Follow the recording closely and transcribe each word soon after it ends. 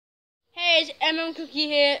guys, Emma and Cookie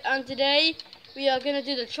here, and today we are going to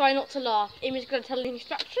do the try not to laugh. Amy's going to tell the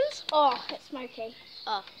instructions. Oh, it's smoky.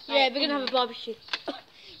 Oh, yeah, we're going to have a barbecue.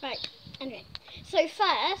 Right, anyway. So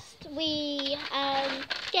first, we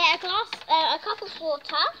get a cup of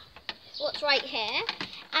water, what's right here,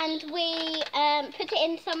 and we put it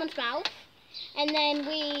in someone's mouth, and then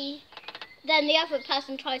the other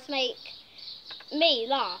person tries to make me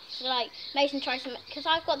laugh. So, like, Mason tries to, because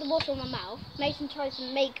I've got the water in my mouth, Mason tries to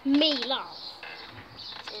make me laugh.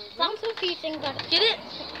 Some confusing, but Get it?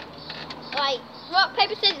 Right, rock,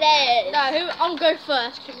 paper, scissors. No, I'll go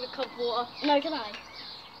first, drinking a cup of water. No, can I?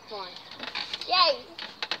 Fine. Yay!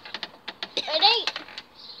 Ready?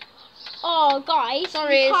 Oh, guys,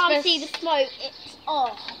 sorry, you can't see the smoke. It's,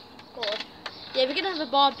 oh, God. Yeah, we're going to have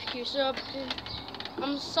a barbecue, so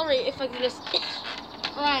I'm sorry if I do this.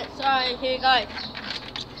 Alright, so here we go.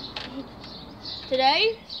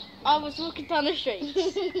 Today, I was walking down the street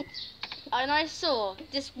and I saw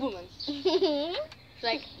this woman. She's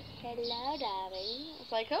like, hello, darling. I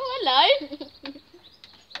was like, oh, hello.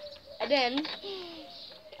 And then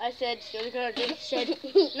I said, you're gonna drink. She said,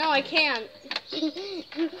 no, I can't.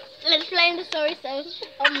 Let's play the story, so.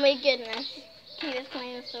 Oh my goodness. Can you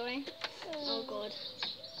explain the story? Oh, God.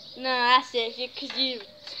 No, that's it, because you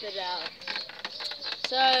spit out.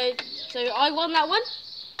 So I won that one.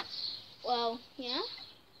 Well, yeah.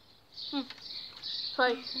 So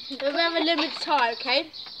we have a limited time,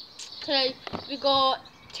 okay? So we got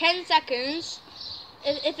 10 seconds.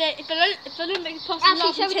 If I don't make it possible,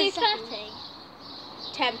 Actually, shall we do 30?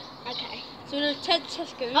 10. Okay. So we do 10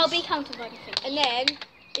 seconds. I'll be counted, I think. And then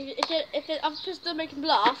if the other person doesn't make him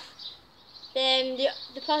laugh, then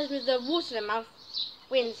the person with the water in their mouth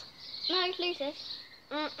wins. No, loses.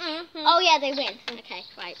 Oh yeah, they win. Okay,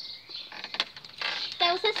 right.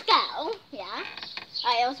 There was this girl, yeah.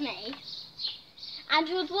 It was me. And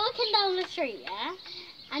she was walking down the street, yeah.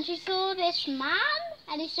 And she saw this man,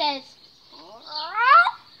 and he says,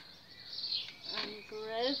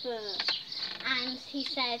 and he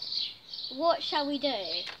said, what shall we do?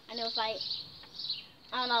 And it was like,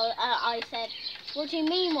 oh no, I said, what do you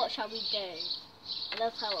mean, what shall we do? And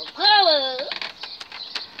that's how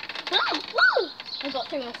I've got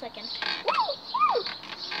 3 more seconds.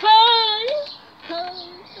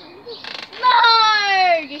 No!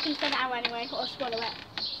 You can spit it out anyway, or swallow it.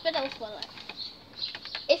 Spit it or swallow it.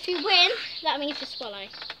 If you win, that means you swallow.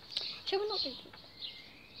 Shall we not do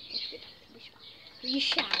it? We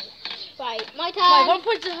shall. Right, my turn. Right, 1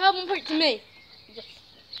 point to her, 1 point to me. Yes.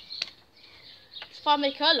 If I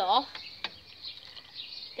make her laugh,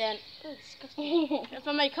 then if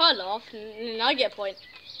I make her laugh, then I get a point.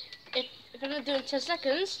 If I'm not doing 10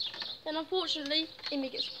 seconds, then unfortunately, Amy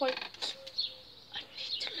gets a point.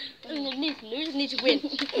 I need to lose, I need to win.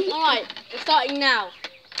 Alright, we're starting now.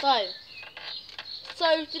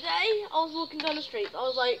 So today, I was walking down the street. I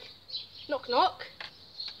was like, knock knock.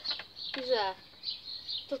 Who's there?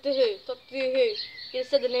 Doctor Who, Doctor Who. He just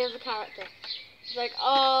said the name of the character. He's like,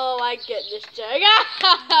 oh, I get this joke.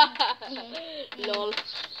 Lol.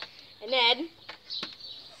 And then,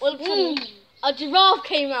 all of a sudden, a giraffe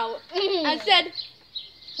came out and said,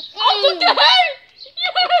 oh, Doctor Who!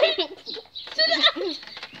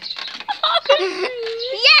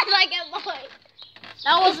 Yes, I get a point.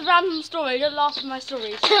 That was a random story. Don't laugh at my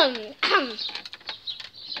stories. Your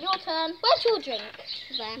turn. Where's your drink?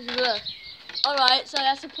 There. Alright, so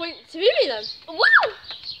that's a point to me then. Woo!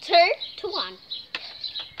 2-1.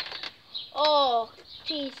 Oh,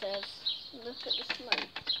 Jesus. Look at the smoke.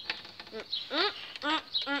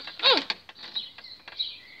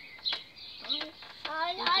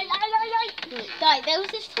 Like, there was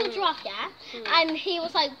this tall giraffe, yeah? And he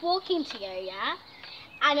was like walking to you, yeah?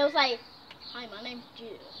 And it was like, hi, my name's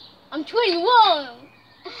Jude. I'm 21.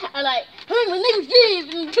 And like, hey, my name's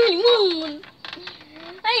James, and I'm 21.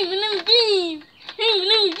 Hey, my name's James. Hey, my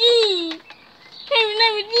name's James. Hey, my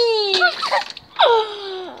name's James.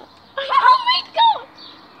 Oh my God.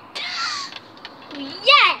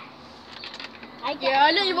 Yes. I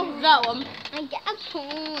let you off with that one. I get a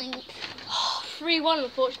point. 3-1,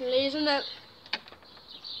 unfortunately, isn't it?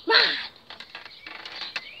 Man.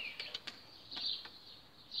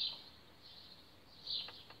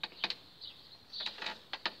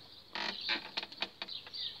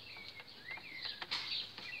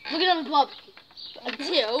 We're gonna have a barbecue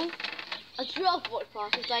until a giraffe walked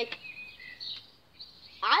past. It's like,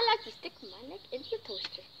 I like to stick my neck into the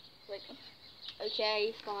toaster. Like,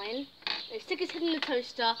 okay, fine. They stick his head in the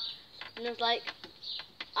toaster, and I was like,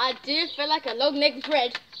 I do feel like a long neck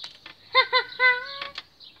bread.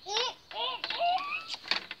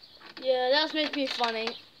 Yeah, that was meant to be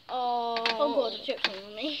funny. Oh. Oh God, the chips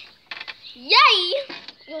on me. Yay!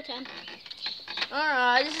 Your turn.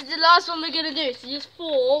 Alright, this is the last one we're gonna do. So just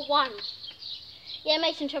 4, 1. Yeah,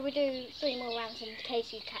 Mason, shall we do 3 more rounds in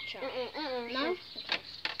case you catch up? No?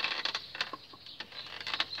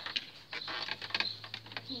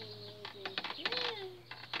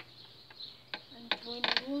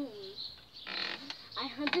 Okay. I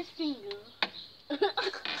had this finger.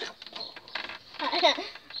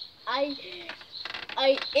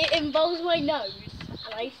 It involves my nose,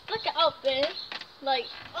 and I stuck it up there, like,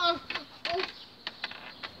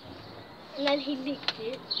 and then he licked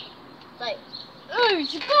it, like, oh,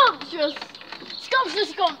 scrumptious,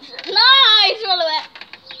 No! Swallow it!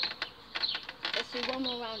 Let's do one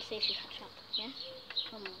more round, see if you catch up. Yeah?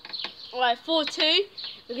 One more. Alright, 4-2,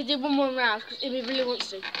 we can do one more round, because Ibby really wants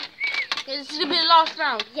to. This is going to be the last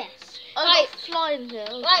round. Yes. I've Right. got flying here.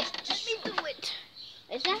 Right, let me do it.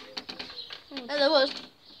 Is there? No, there was.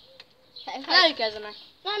 Okay. There you go, Emma.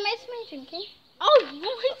 No, it's me drinking. Oh, what are you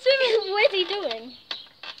doing? What is he doing?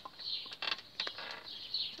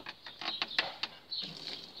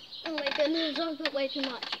 Oh my goodness, I've put way too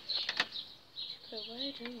much. Put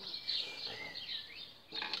way too much.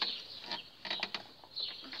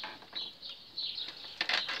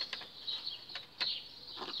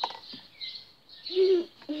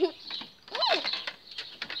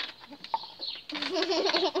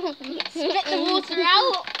 Spit the water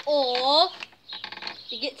out, or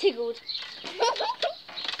you get tickled.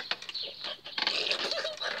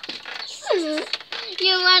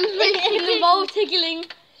 You run In the bowl tickling.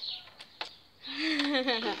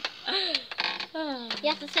 You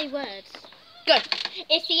have to say words. Go.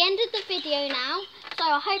 It's the end of the video now, so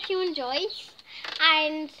I hope you enjoyed.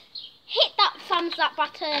 And hit that thumbs up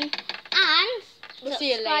button and We'll see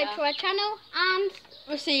you subscribe later. to our channel. And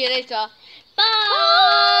We'll see you later.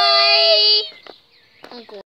 bye! Oh, God.